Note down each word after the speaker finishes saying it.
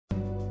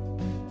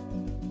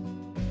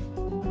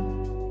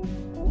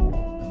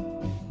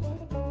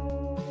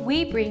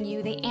we bring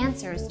you the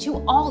answers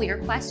to all your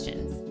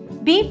questions.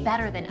 Be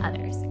better than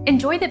others.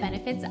 Enjoy the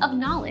benefits of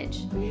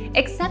knowledge.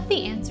 Accept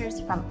the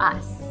answers from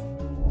us.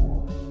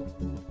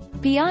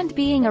 Beyond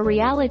being a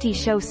reality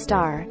show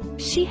star,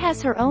 she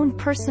has her own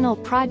personal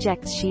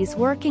projects she's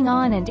working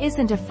on and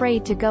isn't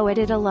afraid to go at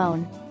it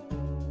alone.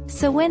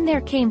 So when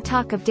there came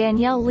talk of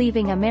Danielle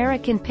leaving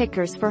American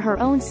Pickers for her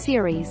own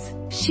series,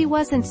 she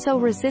wasn't so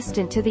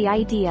resistant to the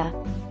idea.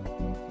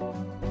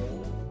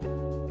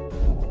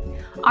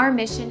 Our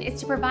mission is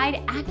to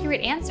provide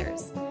accurate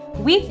answers.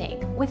 We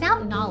think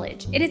without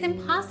knowledge, it is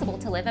impossible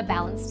to live a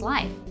balanced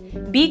life.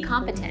 Be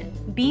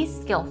competent, be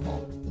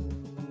skillful.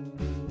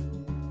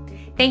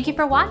 Thank you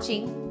for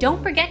watching.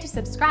 Don't forget to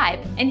subscribe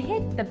and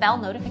hit the bell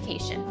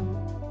notification.